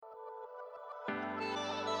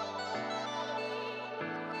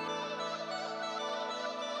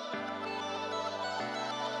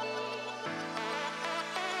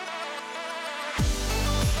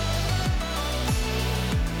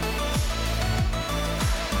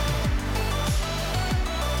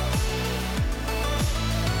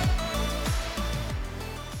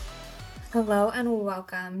Hello and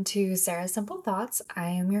welcome to Sarah's Simple Thoughts. I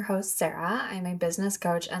am your host, Sarah. I'm a business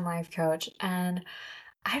coach and life coach, and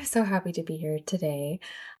I'm so happy to be here today.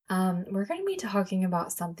 We're going to be talking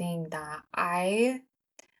about something that I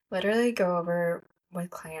literally go over with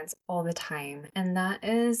clients all the time, and that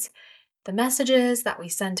is the messages that we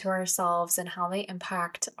send to ourselves and how they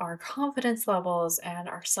impact our confidence levels and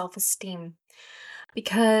our self esteem.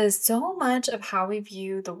 Because so much of how we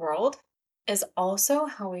view the world is also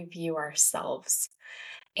how we view ourselves.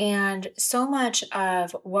 And so much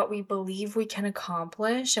of what we believe we can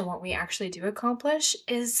accomplish and what we actually do accomplish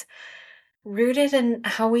is rooted in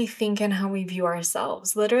how we think and how we view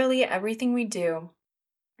ourselves. Literally, everything we do,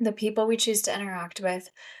 the people we choose to interact with,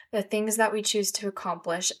 the things that we choose to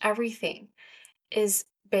accomplish, everything is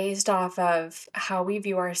based off of how we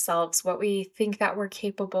view ourselves, what we think that we're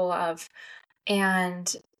capable of,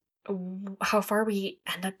 and how far we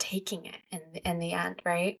end up taking it in the end,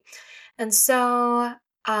 right? And so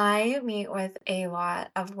I meet with a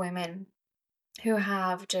lot of women who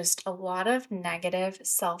have just a lot of negative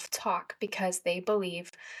self-talk because they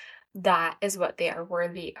believe that is what they are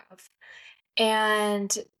worthy of.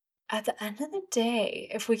 And at the end of the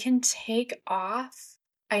day, if we can take off,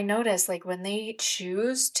 I notice like when they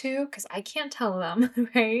choose to, because I can't tell them,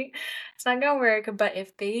 right? It's not gonna work, but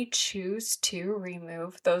if they choose to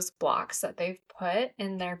remove those blocks that they've put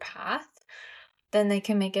in their path, then they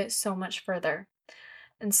can make it so much further.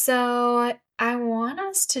 And so I want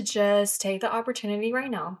us to just take the opportunity right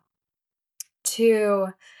now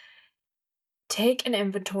to take an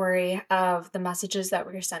inventory of the messages that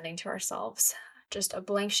we're sending to ourselves. Just a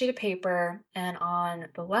blank sheet of paper, and on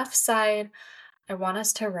the left side, I want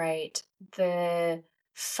us to write the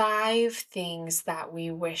 5 things that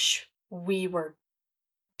we wish we were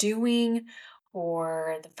doing,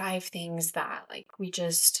 or the 5 things that like we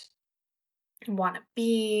just want to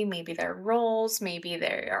be. Maybe they're roles, maybe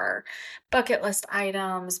they are bucket list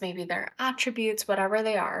items, maybe they're attributes, whatever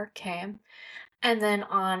they are, okay? And then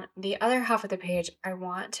on the other half of the page, I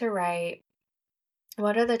want to write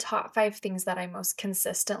what are the top 5 things that I most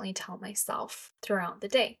consistently tell myself throughout the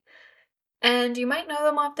day. And you might know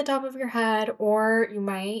them off the top of your head, or you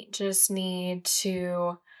might just need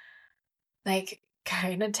to like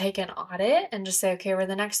kind of take an audit and just say, okay, over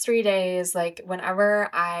the next 3 days, like whenever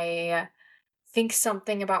I think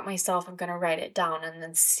something about myself, I'm going to write it down and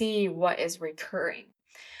then see what is recurring.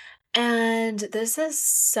 And this is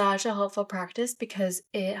such a helpful practice because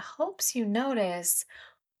it helps you notice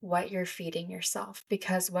what you're feeding yourself,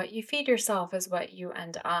 because what you feed yourself is what you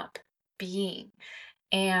end up being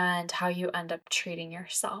and how you end up treating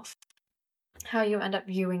yourself, how you end up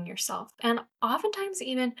viewing yourself, and oftentimes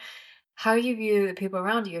even how you view the people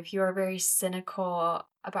around you. If you are very cynical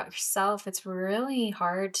about yourself, it's really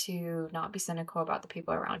hard to not be cynical about the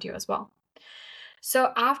people around you as well.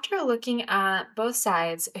 So, after looking at both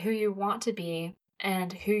sides, who you want to be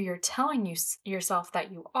and who you're telling yourself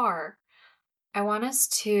that you are, I want us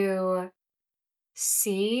to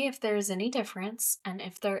see if there's any difference, and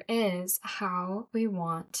if there is, how we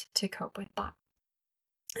want to cope with that.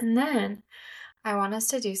 And then I want us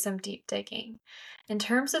to do some deep digging in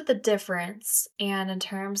terms of the difference and in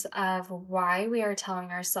terms of why we are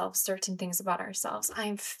telling ourselves certain things about ourselves.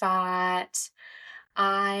 I'm fat.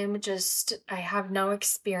 I have no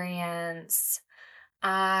experience.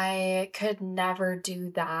 I could never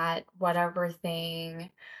do that, whatever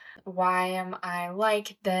thing. Why am I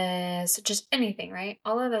like this? Just anything, right?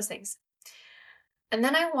 All of those things. And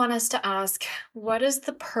then I want us to ask, what is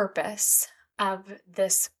the purpose of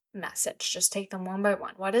this message? Just take them one by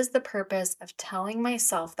one. What is the purpose of telling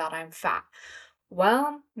myself that I'm fat?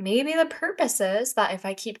 Well, maybe the purpose is that if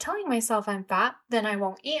I keep telling myself I'm fat, then I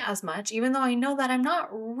won't eat as much, even though I know that I'm not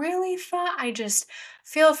really fat. I just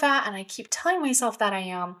feel fat and I keep telling myself that I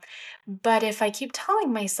am. But if I keep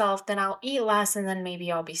telling myself, then I'll eat less and then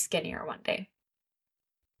maybe I'll be skinnier one day.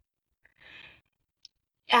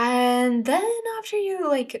 And then after you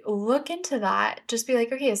like look into that, just be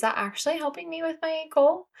like, okay, is that actually helping me with my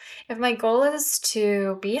goal? If my goal is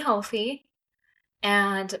to be healthy,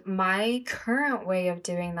 and my current way of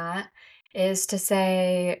doing that is to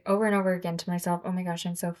say over and over again to myself, oh my gosh,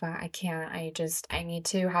 I'm so fat. I can't. I need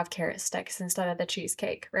to have carrot sticks instead of the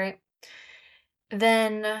cheesecake, right?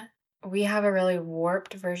 Then we have a really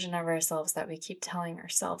warped version of ourselves that we keep telling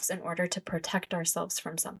ourselves in order to protect ourselves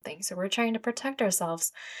from something. So we're trying to protect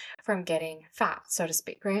ourselves from getting fat, so to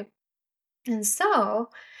speak, right? And so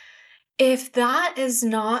if that is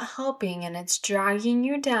not helping and it's dragging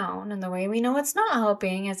you down, and the way we know it's not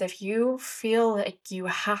helping is if you feel like you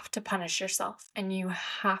have to punish yourself and you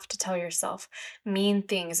have to tell yourself mean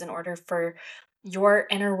things in order for your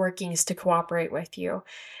inner workings to cooperate with you.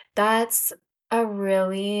 That's a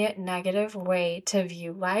really negative way to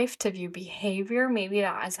view life, to view behavior. Maybe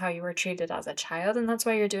that is how you were treated as a child, and that's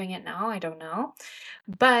why you're doing it now. I don't know.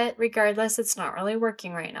 But regardless, it's not really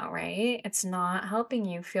working right now, right? It's not helping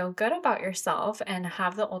you feel good about yourself and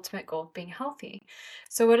have the ultimate goal of being healthy.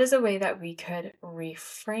 So, what is a way that we could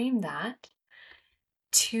reframe that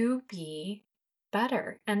to be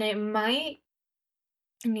better? And it might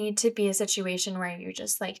need to be a situation where you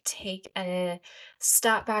just like take a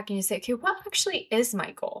step back and you say, okay, what actually is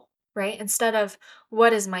my goal? Right? Instead of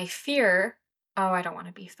what is my fear? Oh, I don't want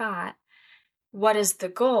to be fat. What is the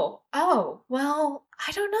goal? Oh, well,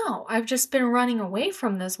 I don't know. I've just been running away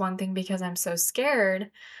from this one thing because I'm so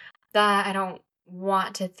scared that I don't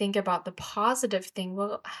want to think about the positive thing.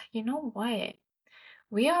 Well, you know what?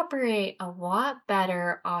 We operate a lot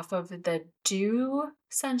better off of the do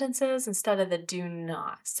sentences instead of the do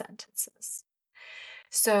not sentences.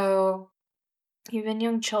 So, even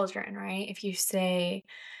young children, right? If you say,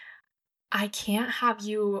 I can't have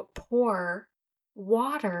you pour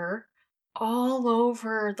water all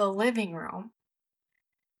over the living room,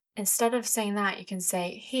 instead of saying that, you can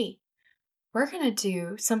say, hey, we're going to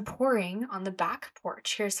do some pouring on the back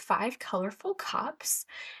porch. Here's 5 colorful cups,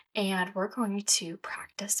 and we're going to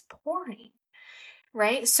practice pouring.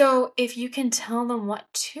 Right? So if you can tell them what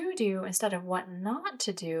to do instead of what not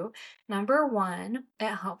to do, number one,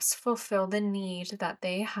 it helps fulfill the need that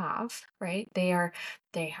they have, right? They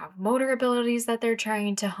have motor abilities that they're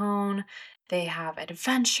trying to hone. They have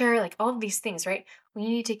adventure, like all of these things, right? We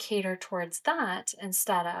need to cater towards that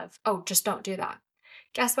instead of, oh, just don't do that.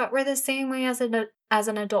 Guess what? We're the same way as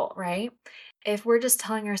an adult, right? If we're just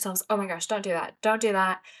telling ourselves, oh my gosh, don't do that, don't do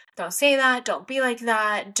that, don't say that, don't be like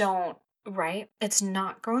that, don't, right? It's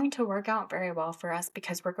not going to work out very well for us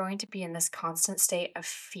because we're going to be in this constant state of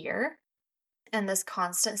fear and this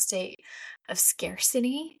constant state of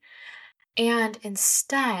scarcity. And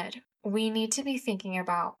instead, we need to be thinking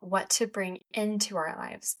about what to bring into our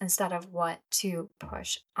lives instead of what to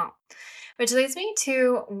push out. Which leads me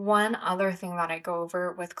to one other thing that I go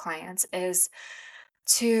over with clients is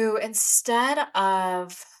to, instead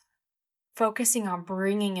of focusing on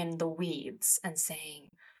bringing in the weeds and saying,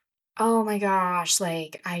 oh my gosh,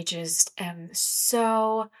 like I just am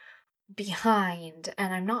so behind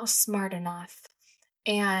and I'm not smart enough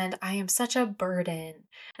and I am such a burden.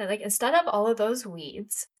 And like instead of all of those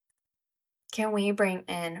weeds, can we bring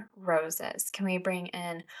in roses? Can we bring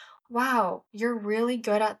in, wow, you're really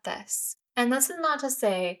good at this? And this is not to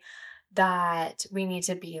say that we need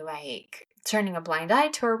to be like turning a blind eye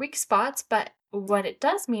to our weak spots, but what it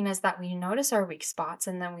does mean is that we notice our weak spots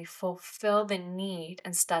and then we fulfill the need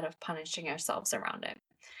instead of punishing ourselves around it.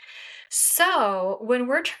 So, when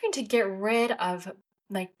we're trying to get rid of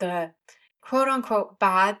like the quote unquote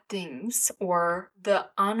bad things or the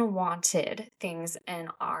unwanted things in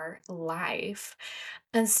our life,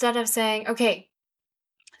 instead of saying, okay,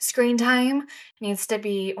 screen time needs to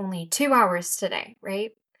be only 2 hours today,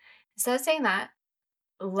 right? Instead of saying that,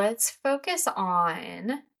 let's focus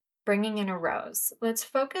on bringing in a rose. Let's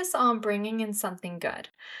focus on bringing in something good.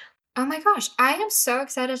 Oh my gosh, I am so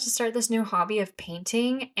excited to start this new hobby of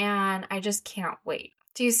painting, and I just can't wait.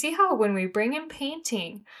 Do you see how when we bring in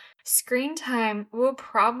painting, screen time will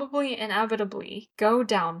probably inevitably go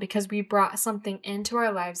down because we brought something into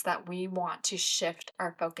our lives that we want to shift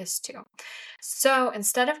our focus to? So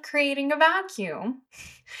instead of creating a vacuum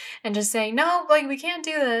and just saying, no, like we can't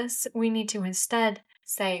do this, we need to instead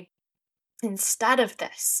say, instead of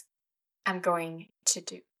this, I'm going to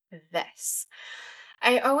do this.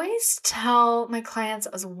 I always tell my clients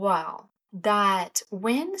as well that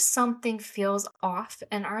when something feels off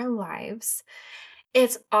in our lives,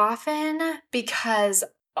 it's often because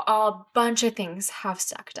a bunch of things have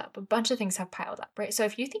stacked up, a bunch of things have piled up, right? So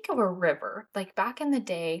if you think of a river, like back in the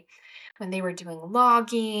day when they were doing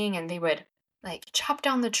logging and they would like chop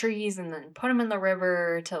down the trees and then put them in the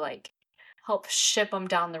river to like help ship them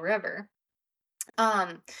down the river.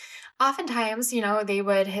 Um, Oftentimes, they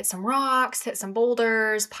would hit some rocks, hit some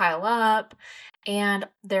boulders, pile up, and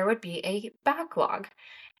there would be a backlog.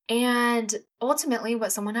 And ultimately,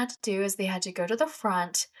 what someone had to do is they had to go to the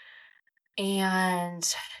front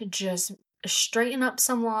and just straighten up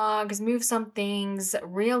some logs, move some things,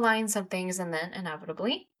 realign some things, and then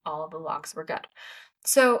inevitably, all of the logs were good.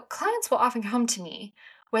 So clients will often come to me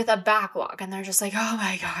with a backlog and they're just like, oh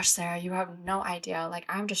my gosh, Sarah, you have no idea. Like,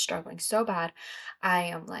 I'm just struggling so bad. I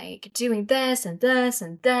am like doing this and this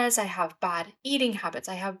and this. I have bad eating habits.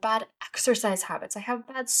 I have bad exercise habits. I have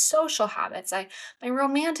bad social habits. My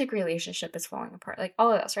romantic relationship is falling apart. Like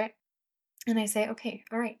all of this, right? And I say, okay,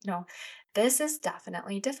 all right, no, this is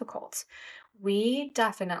definitely difficult. We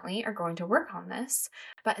definitely are going to work on this.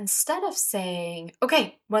 But instead of saying,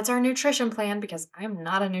 okay, what's our nutrition plan? Because I'm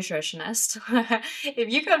not a nutritionist.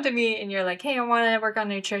 If you come to me and you're like, hey, I want to work on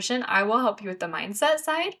nutrition, I will help you with the mindset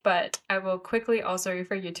side, but I will quickly also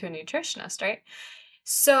refer you to a nutritionist, right?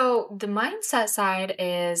 So the mindset side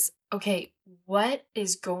is, okay, what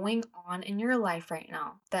is going on in your life right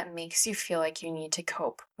now that makes you feel like you need to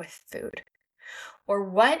cope with food? Or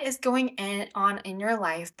what is on in your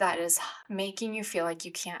life that is making you feel like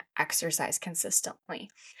you can't exercise consistently?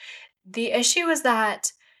 The issue is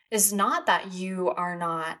not that you are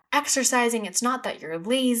not exercising. It's not that you're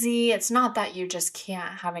lazy. It's not that you just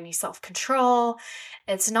can't have any self control.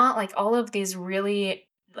 It's not like all of these really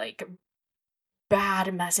like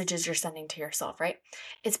bad messages you're sending to yourself, right?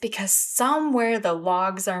 It's because somewhere the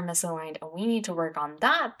logs are misaligned and we need to work on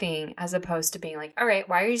that thing as opposed to being like, all right,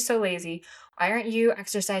 why are you so lazy? Why aren't you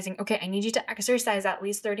exercising? Okay, I need you to exercise at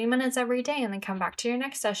least 30 minutes every day and then come back to your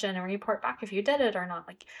next session and report back if you did it or not.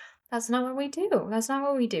 Like, that's not what we do. That's not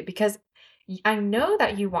what we do because I know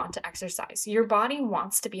that you want to exercise. Your body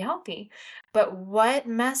wants to be healthy. But what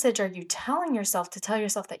message are you telling yourself to tell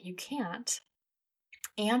yourself that you can't?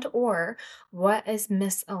 And or what is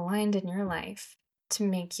misaligned in your life to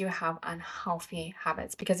make you have unhealthy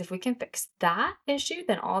habits? Because if we can fix that issue,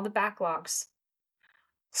 then all the backlogs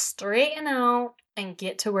straighten out and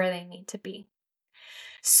get to where they need to be.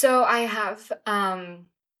 So I have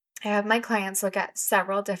my clients look at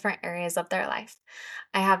several different areas of their life.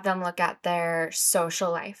 I have them look at their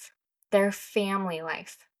social life, their family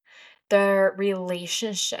life, their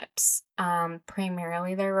relationships,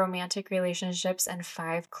 primarily their romantic relationships and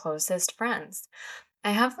 5 closest friends.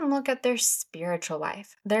 I have them look at their spiritual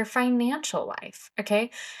life, their financial life, okay?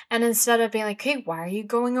 And instead of being like, "Okay, why are you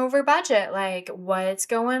going over budget? Like, what's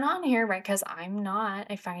going on here?" Right? Because I'm not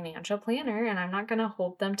a financial planner and I'm not going to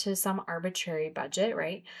hold them to some arbitrary budget,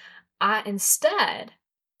 right? Instead,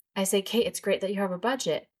 I say, "Kate, it's great that you have a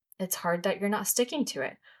budget. It's hard that you're not sticking to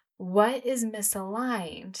it. What is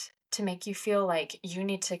misaligned to make you feel like you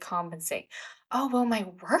need to compensate? Oh, well, my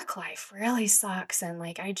work life really sucks. And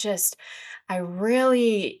like, I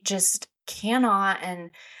really just cannot.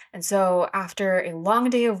 And so after a long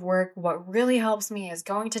day of work, what really helps me is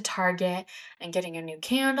going to Target and getting a new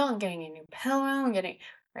candle and getting a new pillow and getting,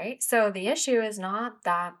 right? So the issue is not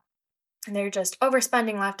that they're just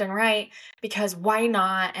overspending left and right because why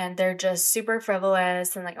not? And they're just super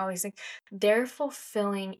frivolous and like all these things. They're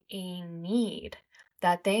fulfilling a need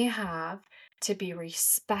that they have to be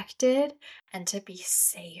respected and to be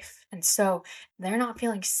safe. And so they're not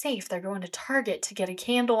feeling safe. They're going to Target to get a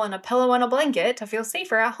candle and a pillow and a blanket to feel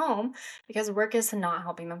safer at home because work is not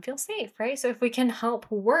helping them feel safe, right? So if we can help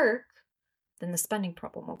work, then the spending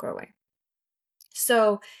problem will go away.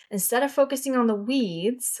 So instead of focusing on the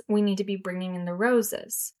weeds, we need to be bringing in the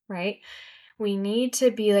roses, right? We need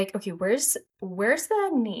to be like, okay, where's the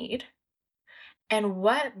need and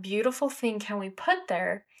what beautiful thing can we put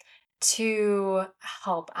there to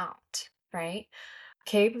help out, right?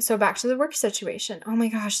 Okay, so back to the work situation. Oh my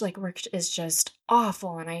gosh, like work is just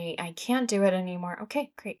awful and I can't do it anymore.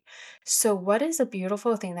 Okay, great. So what is a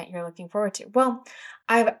beautiful thing that you're looking forward to? Well,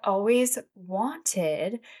 I've always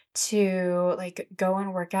wanted to like go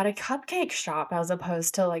and work at a cupcake shop as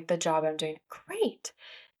opposed to like the job I'm doing. Great.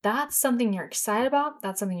 That's something you're excited about.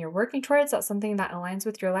 That's something you're working towards. That's something that aligns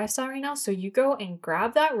with your lifestyle right now. So you go and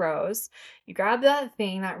grab that rose, you grab that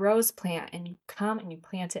thing, that rose plant, and you come and you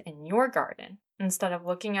plant it in your garden instead of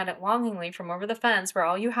looking at it longingly from over the fence where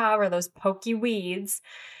all you have are those pokey weeds.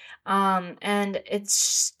 And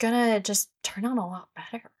it's gonna just turn out a lot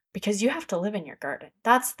better because you have to live in your garden.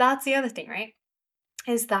 That's the other thing, right?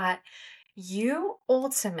 Is that you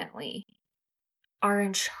ultimately are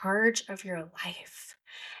in charge of your life.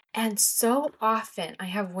 And so often I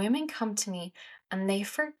have women come to me and they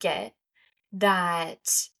forget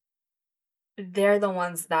that they're the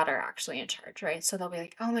ones that are actually in charge, right? So they'll be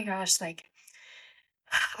like, oh my gosh, like,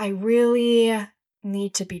 I really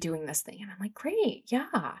need to be doing this thing. And I'm like, great,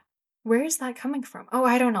 yeah. Where is that coming from? Oh,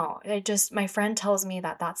 I don't know. My friend tells me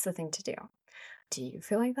that that's the thing to do. Do you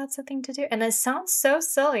feel like that's the thing to do? And it sounds so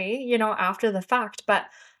silly, after the fact, but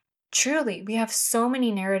truly, we have so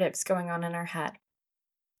many narratives going on in our head.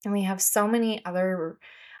 And we have so many other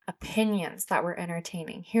opinions that we're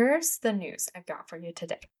entertaining. Here's the news I've got for you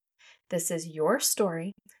today. This is your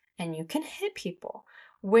story, and you can hit people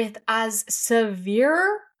with as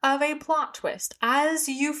severe of a plot twist as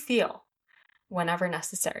you feel whenever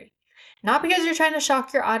necessary. Not because you're trying to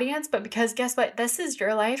shock your audience, but because guess what? This is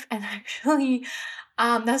your life, and actually,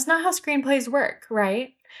 that's not how screenplays work,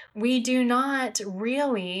 right? We do not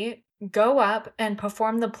really go up and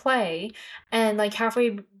perform the play and like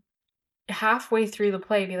halfway through the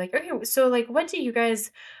play be like, okay, so like what do you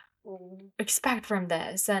guys expect from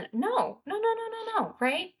this? And no,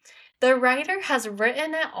 right? The writer has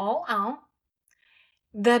written it all out.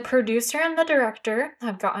 The producer and the director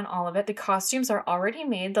have gotten all of it. The costumes are already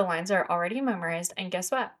made, the lines are already memorized, and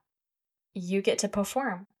guess what? You get to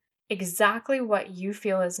perform exactly what you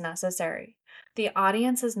feel is necessary. The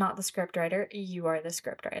audience is not the scriptwriter, you are the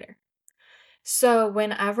scriptwriter. So,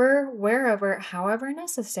 whenever, wherever, however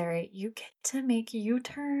necessary, you get to make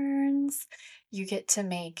U-turns. You get to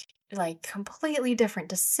make like completely different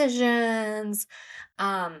decisions.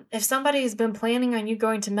 If somebody's been planning on you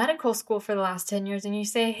going to medical school for the last 10 years and you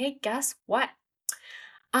say, hey, guess what?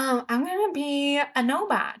 I'm gonna be a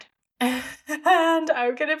nomad and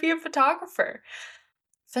I'm gonna be a photographer.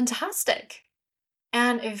 Fantastic.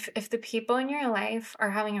 And if the people in your life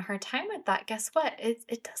are having a hard time with that, guess what?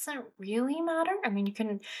 It doesn't really matter. I mean, you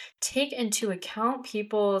can take into account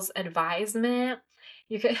people's advisement.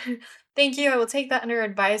 You could thank you. I will take that under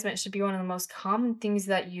advisement. Should be one of the most common things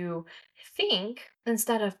that you think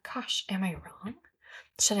instead of, gosh, am I wrong?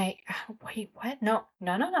 Should I wait, what? No,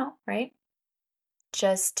 right?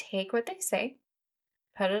 Just take what they say,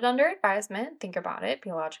 put it under advisement, think about it,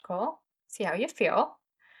 be logical, see how you feel,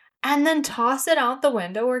 and then toss it out the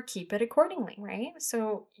window or keep it accordingly, right?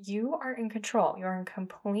 So you are in control. You're in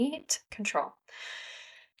complete control.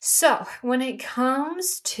 So when it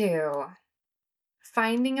comes to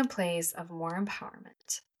finding a place of more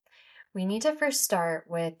empowerment, we need to first start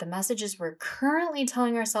with the messages we're currently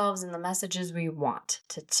telling ourselves and the messages we want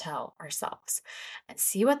to tell ourselves and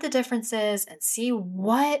see what the difference is and see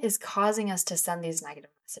what is causing us to send these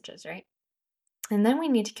negative messages, right? And then we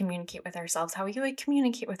need to communicate with ourselves how you would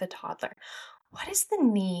communicate with a toddler. What is the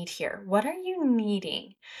need here? What are you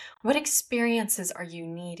needing? What experiences are you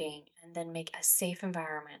needing? And then make a safe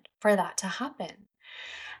environment for that to happen.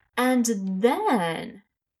 And then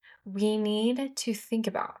we need to think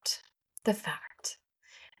about the fact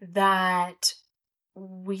that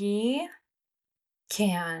we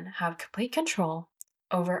can have complete control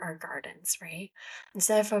over our gardens, right?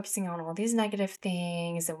 Instead of focusing on all these negative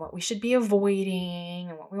things and what we should be avoiding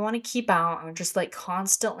and what we want to keep out and just like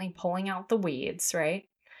constantly pulling out the weeds, right?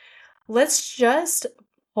 Let's just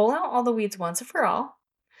pull out all the weeds once and for all,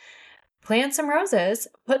 plant some roses,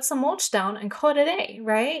 put some mulch down, and call it a day,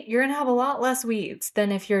 right? You're going to have a lot less weeds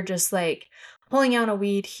than if you're just like pulling out a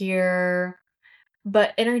weed here,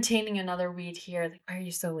 but entertaining another weed here. Like, why are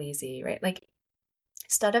you so lazy, right? Like,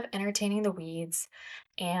 instead of entertaining the weeds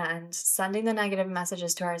and sending the negative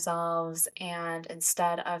messages to ourselves, and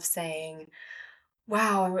instead of saying,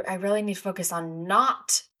 wow, I really need to focus on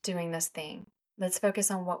not doing this thing, let's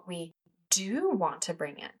focus on what we do want to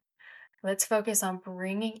bring in. Let's focus on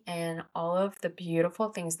bringing in all of the beautiful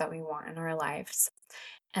things that we want in our lives.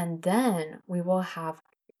 And then we will have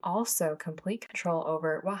also complete control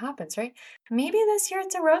over what happens, right? Maybe this year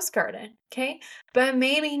it's a rose garden, okay? But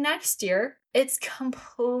maybe next year it's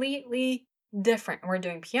completely different. We're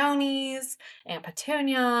doing peonies and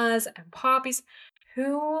petunias and poppies.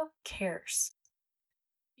 Who cares?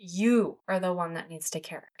 You are the one that needs to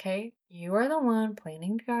care, okay? You are the one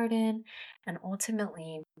planting the garden, and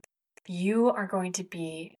ultimately, you are going to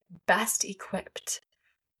be best equipped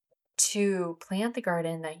to plant the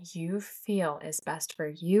garden that you feel is best for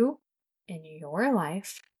you in your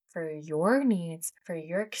life, for your needs, for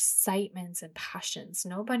your excitements and passions.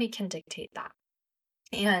 Nobody can dictate that.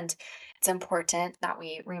 And it's important that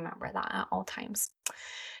we remember that at all times.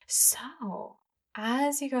 So,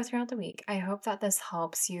 as you go throughout the week, I hope that this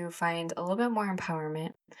helps you find a little bit more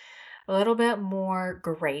empowerment, a little bit more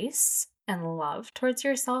grace and love towards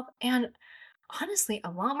yourself, and honestly,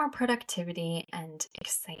 a lot more productivity and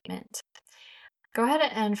excitement. Go ahead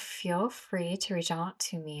and feel free to reach out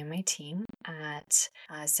to me and my team at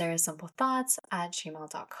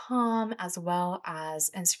sarahsimplethoughts@gmail.com, as well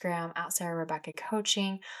as Instagram at Sarah Rebecca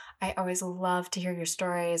Coaching. I always love to hear your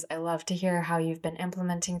stories. I love to hear how you've been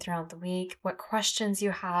implementing throughout the week, what questions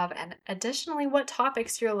you have, and additionally, what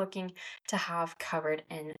topics you're looking to have covered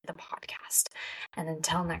in the podcast. And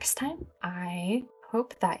until next time, I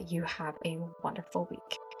hope that you have a wonderful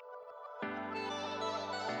week.